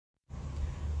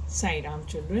Sairam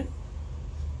children,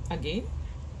 again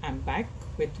I'm back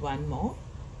with one more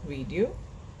video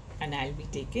and I'll be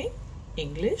taking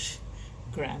English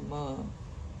grammar,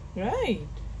 right?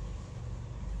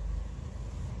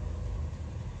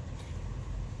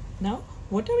 Now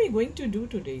what are we going to do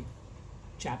today?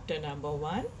 Chapter number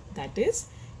 1, that is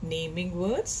naming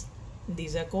words.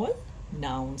 These are called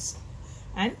nouns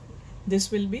and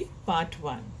this will be part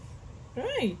 1,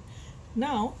 right?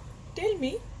 Now tell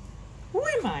me, who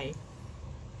am I?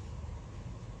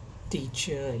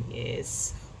 Teacher,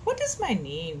 yes. What is my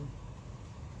name?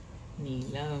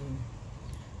 Neelam.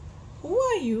 Who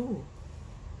are you?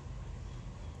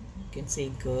 You can say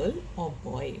girl or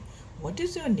boy. What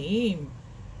is your name?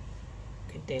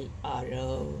 You can tell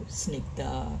Arav,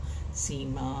 Snigdha,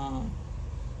 Seema,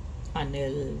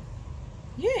 Anil.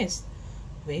 Yes.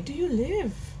 Where do you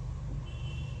live?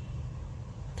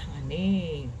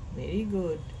 Thane. Very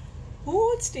good. Who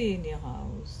all stay in your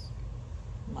house?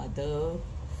 Mother,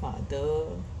 father,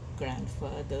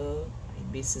 grandfather,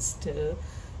 maybe sister,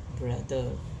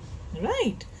 brother.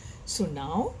 Right. So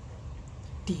now,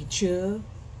 teacher,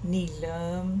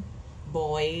 Neelam,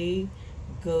 boy,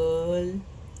 girl,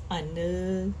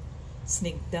 Anil,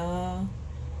 Snigdha,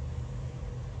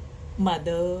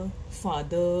 mother,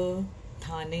 father,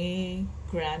 Thane,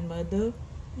 grandmother.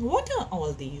 What are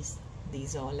all these?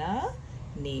 These all are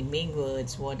naming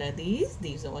words. What are these?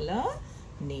 These all are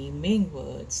naming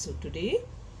words. So today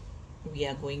we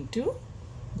are going to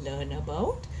learn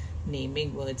about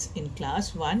naming words. In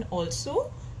class 1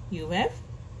 also you have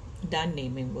done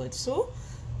naming words. So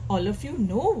all of you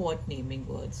know what naming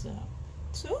words are.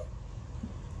 So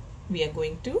we are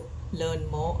going to learn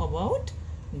more about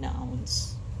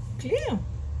nouns. Clear?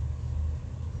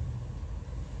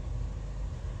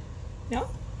 Now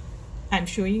I'm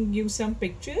showing you some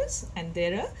pictures and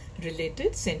there are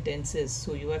related sentences.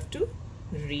 So you have to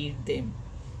read them.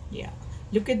 Yeah.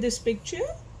 Look at this picture.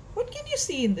 What can you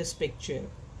see in this picture?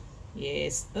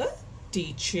 Yes, a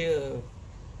teacher.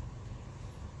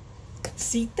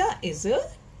 Sita is a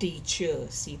teacher.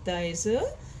 Sita is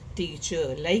a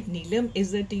teacher. Like Neelam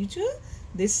is a teacher,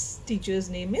 this teacher's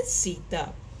name is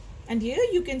Sita. And here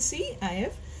you can see I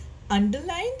have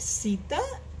underlined Sita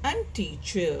and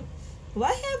teacher.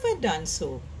 Why have I done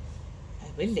so? I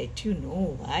will let you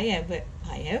know why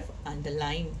I have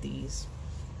underlined these.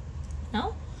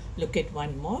 Now look at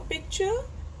one more picture.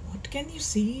 What can you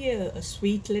see here? A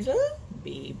sweet little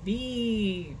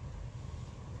baby.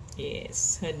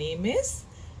 Yes, her name is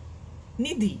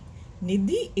Nidhi.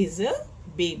 Nidhi is a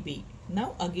baby.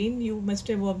 Now again you must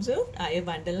have observed I have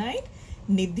underlined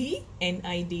Nidhi,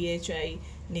 N-I-D-H-I,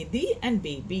 Nidhi, and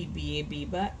baby,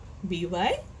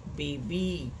 B-A-B-Y,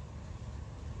 baby.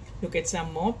 Look at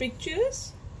some more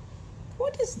pictures.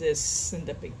 What is this in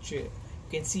the picture? You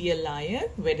can see a lion.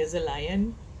 Where does a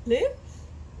lion live?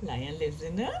 Lion lives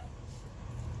in a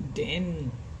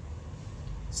den.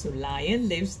 So lion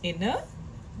lives in a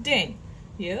den.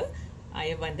 Here I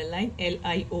have underlined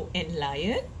L-I-O-N,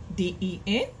 lion,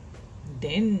 D-E-N,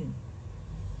 den.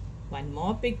 One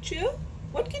more picture.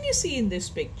 What can you see in this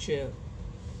picture?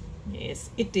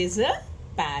 Yes, it is a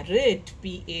parrot,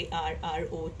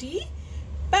 P-A-R-R-O-T,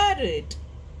 parrot.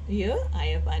 Here I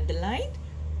have underlined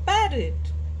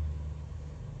parrot.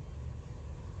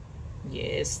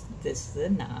 Yes, this is a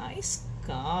nice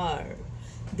car.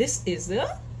 This is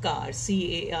a car,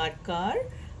 C-A-R, car,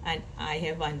 and I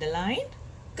have underlined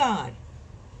car.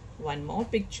 One more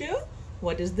picture.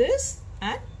 What is this?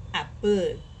 An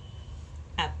apple.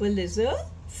 Apple is a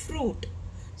fruit.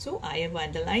 So I have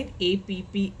underlined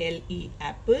A-P-P-L-E,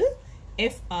 apple,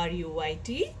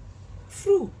 F-R-U-I-T,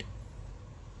 fruit.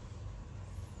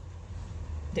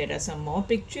 There are some more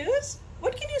pictures.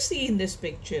 What can you see in this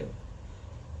picture?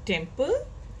 Temple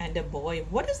and a boy.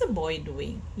 What is the boy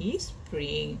doing? He's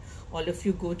praying. All of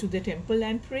you go to the temple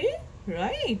and pray,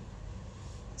 right?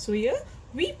 So here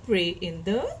we pray in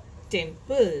the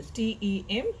temple,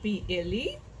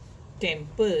 T-E-M-P-L-E,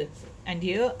 temple. And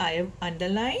here I have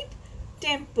underlined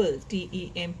temple,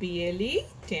 T-E-M-P-L-E,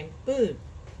 temple.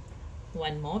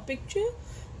 One more picture.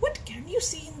 What can you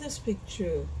see in this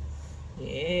picture?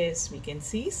 Yes, we can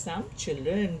see some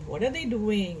children. What are they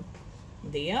doing?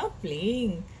 They are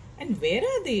playing. And where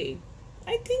are they?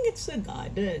 I think it's a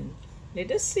garden.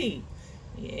 Let us see.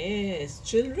 Yes,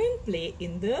 children play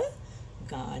in the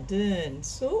garden.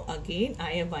 So again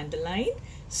I have underlined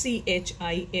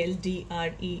C-H-I-L-D-R-E-N,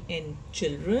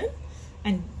 children,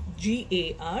 and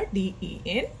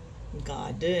G-A-R-D-E-N,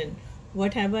 garden.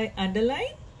 What have I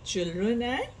underlined? Children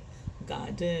and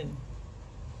garden.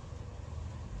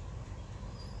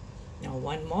 Now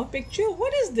one more picture.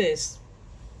 What is this?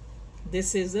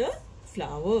 This is a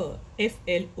flower.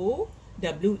 Flower,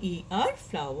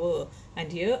 flower.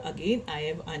 And here again I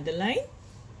have underlined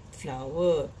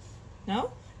flower.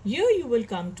 Now here you will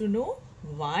come to know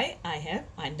why I have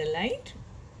underlined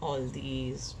all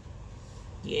these.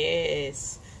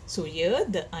 Yes. So here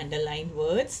the underlined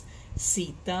words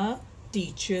Sita,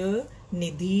 teacher,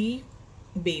 Nidhi,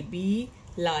 baby,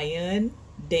 lion,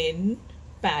 den,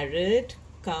 parrot,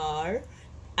 car,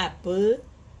 apple,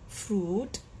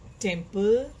 fruit,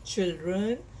 temple,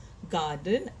 children,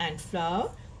 garden and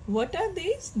flower. What are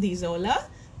these? These all are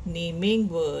naming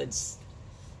words.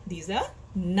 These are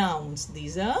nouns.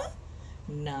 These are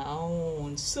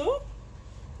nouns. So,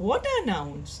 what are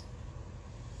nouns?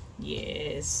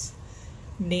 Yes.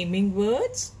 Naming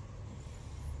words.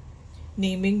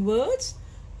 Naming words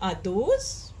are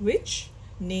those which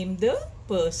name the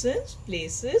persons,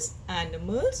 places,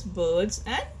 animals, birds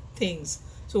and things.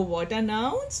 So what are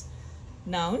nouns?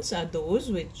 Nouns are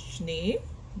those which name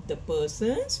the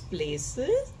persons,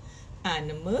 places,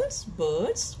 animals,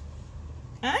 birds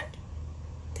and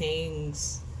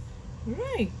things.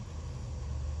 Right.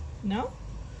 Now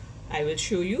I will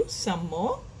show you some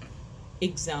more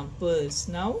examples.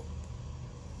 Now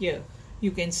here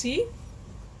you can see,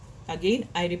 again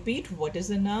I repeat, what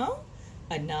is a noun?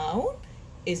 A noun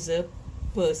is a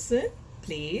person,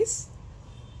 place,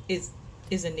 is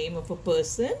a name of a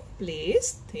person,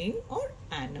 place, thing or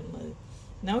animal.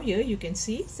 Now here you can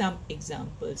see some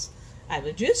examples. I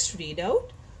will just read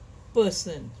out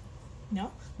person.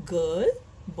 Now girl,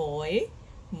 boy,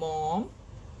 mom,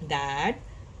 dad,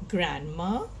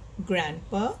 grandma,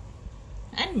 grandpa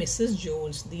and Mrs.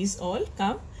 Jones. These all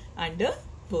come under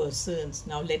persons.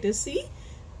 Now let us see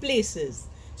places.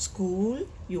 School,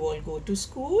 you all go to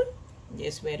school.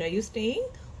 Yes, where are you staying?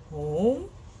 Home.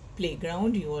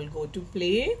 Playground, you all go to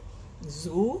play.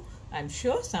 Zoo, I'm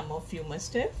sure some of you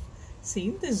must have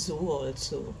seen the zoo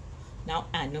also. Now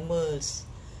animals.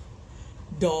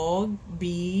 Dog,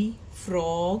 bee,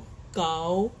 frog,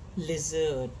 cow,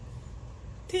 lizard.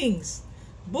 Things.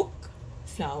 Book,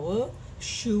 flower,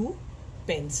 shoe,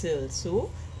 pencil.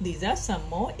 So these are some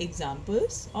more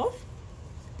examples of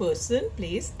person,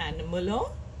 place, animal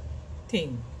or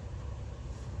thing.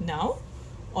 Now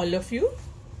all of you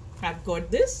have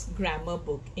got this grammar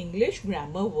book, English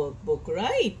grammar workbook,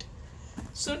 right?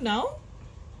 So now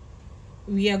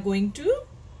we are going to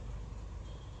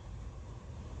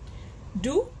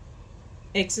do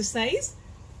exercise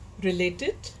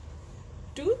related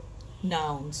to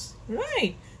nouns,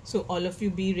 right? So all of you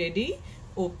be ready.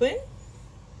 Open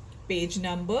page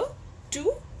number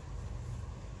 2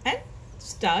 and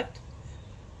start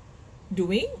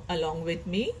doing along with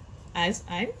me as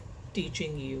I'm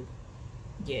teaching you.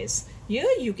 Yes, here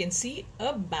you can see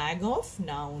a bag of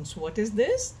nouns. What is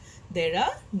this? There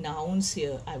are nouns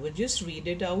here. I will just read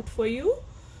it out for you.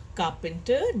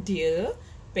 Carpenter, deer,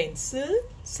 pencil,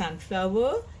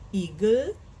 sunflower,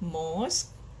 eagle,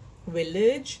 mosque,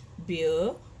 village,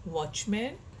 beer,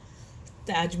 watchman,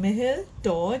 Taj Mahal,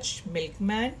 torch,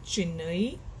 milkman,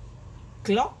 Chennai,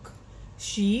 clock,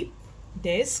 sheep,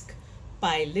 desk,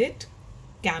 pilot,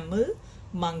 camel,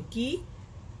 monkey,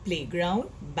 playground,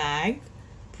 bag,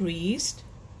 priest,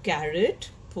 carrot,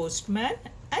 postman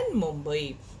and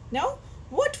Mumbai. Now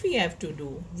what we have to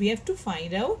do? We have to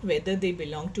find out whether they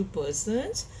belong to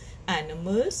persons,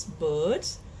 animals,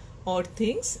 birds or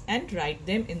things and write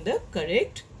them in the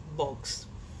correct box.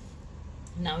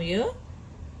 Now here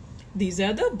these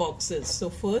are the boxes. So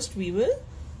first we will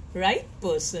write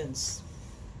persons.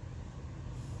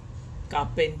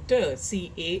 Carpenter,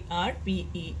 C-A-R-P-E-N-T-E-R,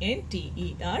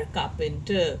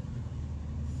 carpenter.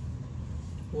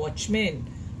 Watchman,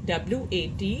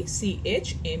 W-A-T-C-H-M-A-N,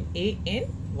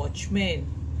 watchman.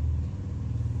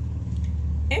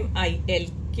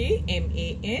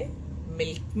 M-I-L-K-M-A-N,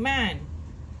 milkman.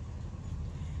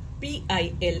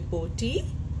 P-I-L-O-T,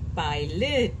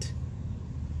 pilot.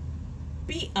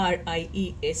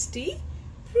 P-R-I-E-S-T,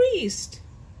 priest.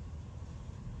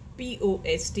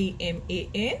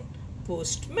 P-O-S-T-M-A-N,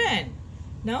 postman.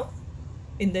 Now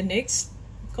in the next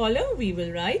column we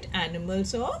will write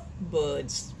animals or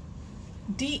birds.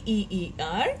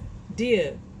 D-E-E-R,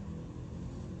 deer.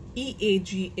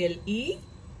 E-A-G-L-E,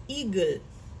 eagle.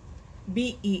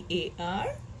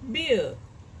 B-E-A-R, bear.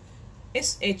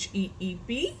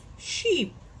 S-H-E-E-P,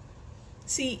 sheep.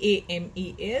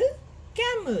 C-A-M-E-L,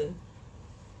 camel.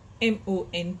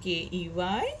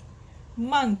 M-O-N-K-E-Y,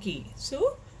 monkey.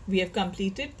 So we have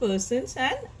completed persons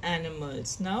and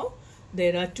animals. Now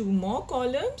there are 2 more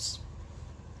columns.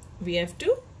 We have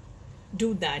to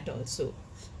do that also.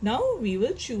 Now we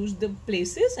will choose the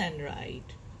places and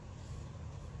write.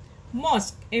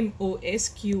 Mosque,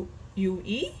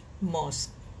 M-O-S-Q-U-E,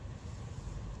 mosque.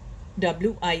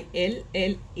 Willage,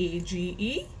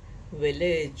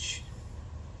 village.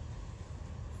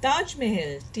 Taj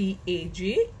Mahal,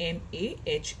 Tajmahal,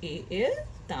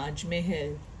 Taj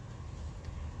Mahal.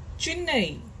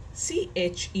 Chennai,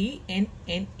 Chenai,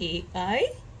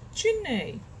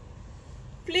 Chennai.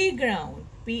 Playground,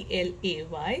 Playground,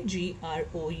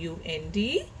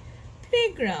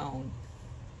 playground.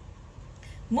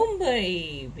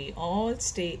 Mumbai, we all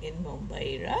stay in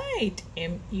Mumbai, right?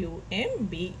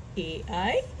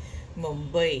 Mumbai,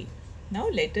 Mumbai. Now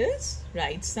let us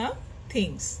write some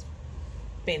things.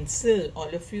 Pencil,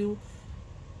 all of you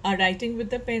are writing with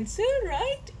the pencil,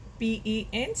 right?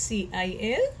 Pencil,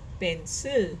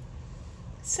 pencil.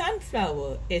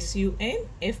 Sunflower, Sunflower,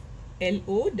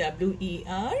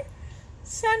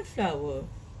 sunflower.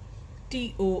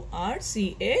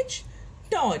 Torch,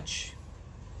 torch.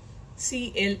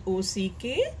 Clock,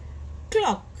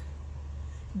 clock.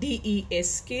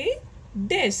 Desk,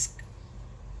 desk.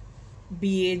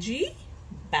 Bag,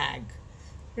 bag.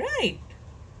 Right.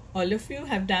 All of you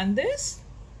have done this?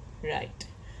 Right.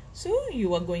 So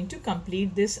you are going to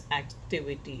complete this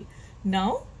activity.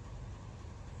 Now,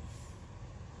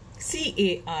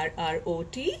 carrot,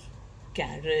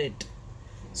 carrot.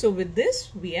 So with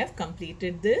this, we have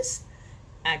completed this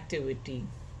activity.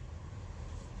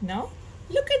 Now,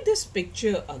 look at this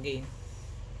picture again.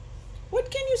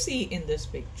 What can you see in this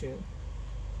picture?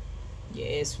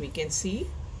 Yes, we can see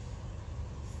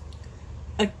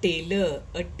a tailor.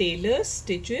 A tailor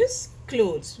stitches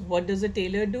clothes. What does a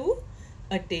tailor do?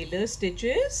 A tailor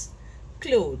stitches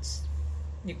clothes.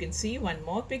 You can see one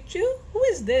more picture. Who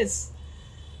is this?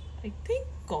 I think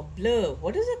cobbler.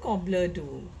 What does a cobbler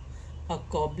do? A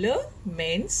cobbler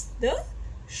mends the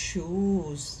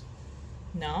shoes.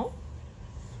 Now,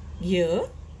 here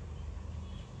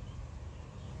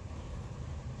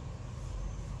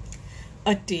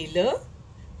a tailor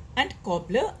and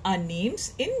cobbler are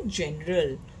names in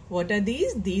general. What are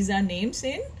these? These are names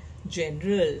in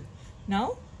general.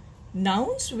 Now,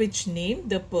 nouns which name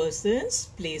the persons,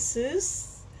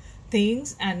 places,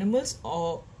 things, animals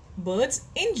or birds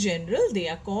in general, they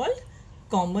are called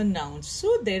common nouns.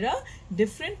 So there are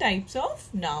different types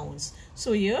of nouns.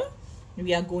 So here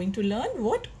we are going to learn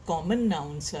what common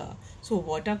nouns are. So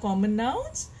what are common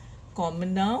nouns?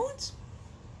 Common nouns,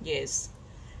 yes,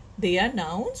 they are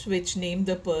nouns which name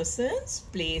the persons,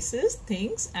 places,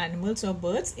 things, animals or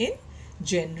birds in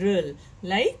general,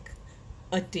 like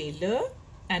a tailor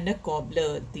and a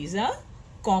cobbler. These are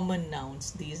common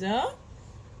nouns. These are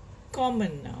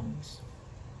common nouns.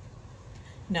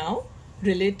 Now,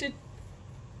 related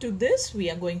to this, we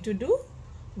are going to do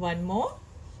one more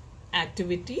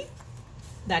activity,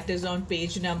 that is on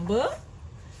page number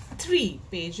 3.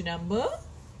 Page number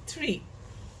 3.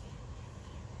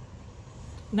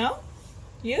 Now,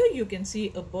 here you can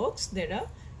see a box. There are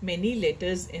many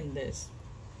letters in this.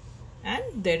 And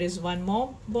there is one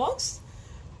more box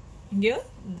here,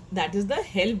 that is the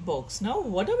help box. Now,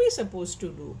 what are we supposed to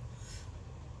do?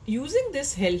 Using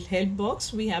this help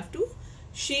box, we have to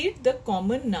shade the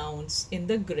common nouns in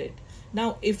the grid.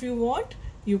 Now, if you want,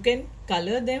 you can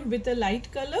color them with a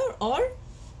light color or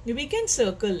we can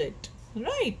circle it,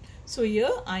 right? So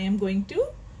here I am going to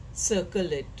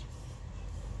circle it.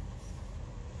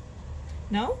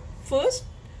 Now, first,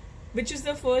 which is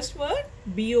the first word?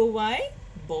 B-O-Y,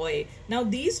 boy. Now,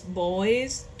 these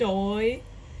boys, toy,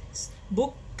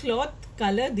 book, cloth,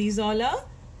 color, these all are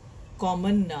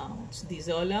common nouns. These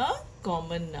all are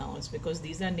common nouns because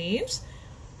these are names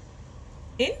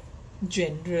in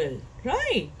general,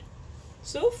 right?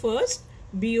 So, first,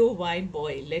 B-O-Y,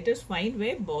 boy. Let us find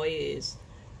where boy is.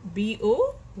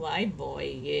 B-O-Y,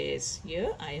 boy. Yes,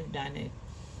 here I have done it.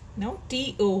 Now,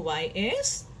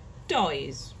 T-O-Y-S,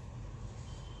 toys.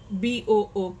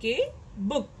 B-O-O-K,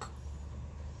 book.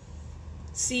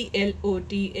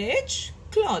 C-L-O-T-H,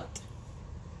 cloth.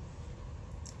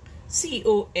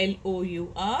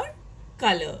 C-O-L-O-U-R,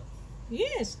 color.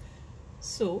 Yes.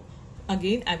 So,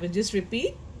 again, I will just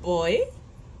repeat. Boy,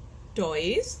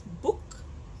 toys, book,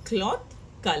 cloth,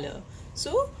 color.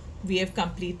 So, we have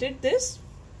completed this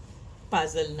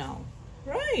puzzle now,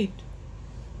 right?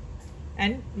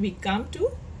 And we come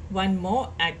to one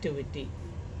more activity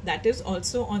that is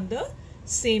also on the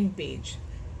same page.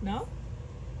 Now,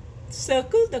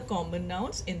 circle the common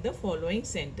nouns in the following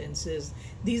sentences.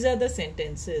 These are the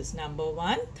sentences. Number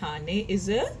 1, Thane is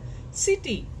a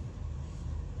city.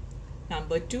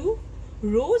 Number 2,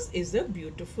 Rose is a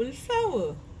beautiful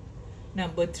flower.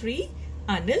 Number 3,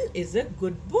 Anil is a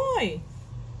good boy.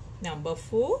 Number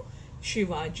 4,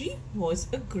 Shivaji was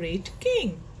a great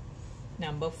king.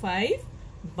 Number 5,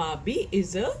 Barbie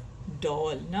is a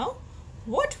doll. Now,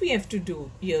 what we have to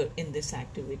do here in this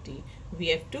activity? We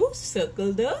have to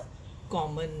circle the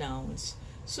common nouns.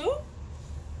 So,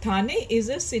 Thane is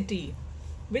a city.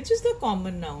 Which is the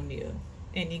common noun here?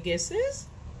 Any guesses?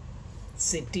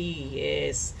 City,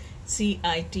 yes.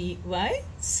 C-I-T-Y,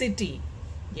 city.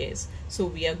 Yes. So,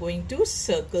 we are going to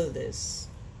circle this.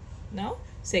 Now,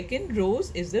 second,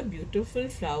 rose is a beautiful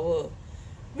flower.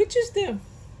 Which is the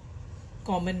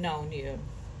common noun here?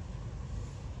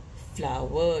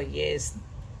 Flower, yes.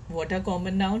 What are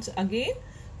common nouns again?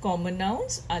 Common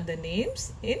nouns are the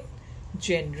names in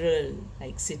general,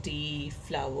 like city,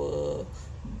 flower,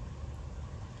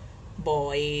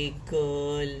 boy,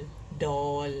 girl,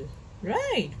 doll,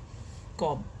 right?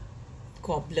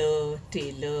 Cobbler,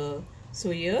 tailor.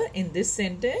 So here in this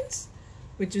sentence,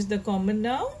 which is the common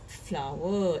noun?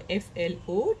 Flower,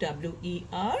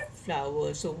 F-L-O-W-E-R,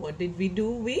 flower. So what did we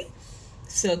do? We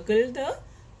circled the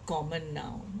common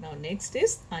noun. Now next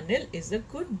is Anil is a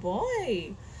good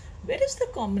boy. Where is the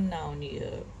common noun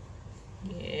here?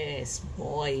 Yes,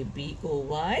 boy,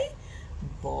 B-O-Y,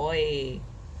 boy.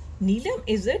 Neelam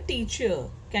is a teacher.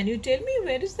 Can you tell me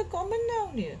where is the common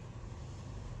noun here?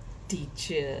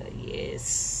 Teacher,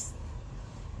 yes.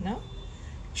 Now,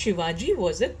 Shivaji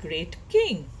was a great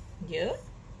king. Here,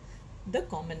 the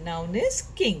common noun is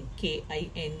king,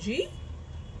 K-I-N-G,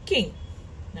 king.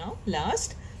 Now,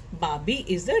 last, Barbie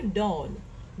is a doll.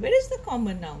 Where is the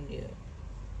common noun here?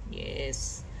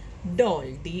 Yes, doll,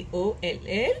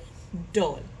 D-O-L-L,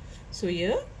 doll. So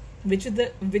here, which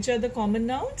are the common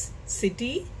nouns?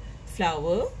 City,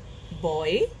 flower,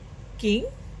 boy, king,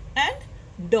 and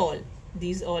doll.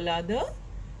 These all are the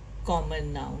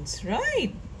common nouns,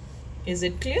 right? Is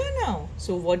it clear now?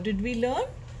 So what did we learn?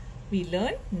 We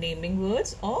learned naming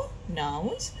words or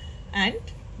nouns, and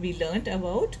we learned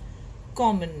about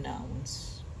common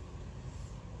nouns.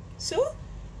 So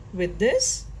with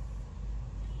this,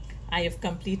 I have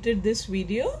completed this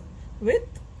video with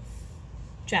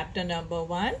chapter number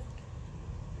 1,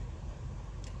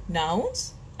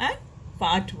 nouns, and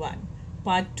part 1.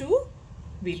 Part 2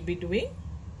 we'll be doing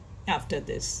after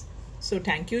this. So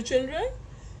thank you, children.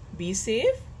 Be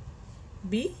safe,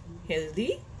 be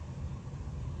healthy,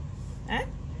 and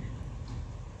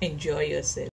enjoy yourself.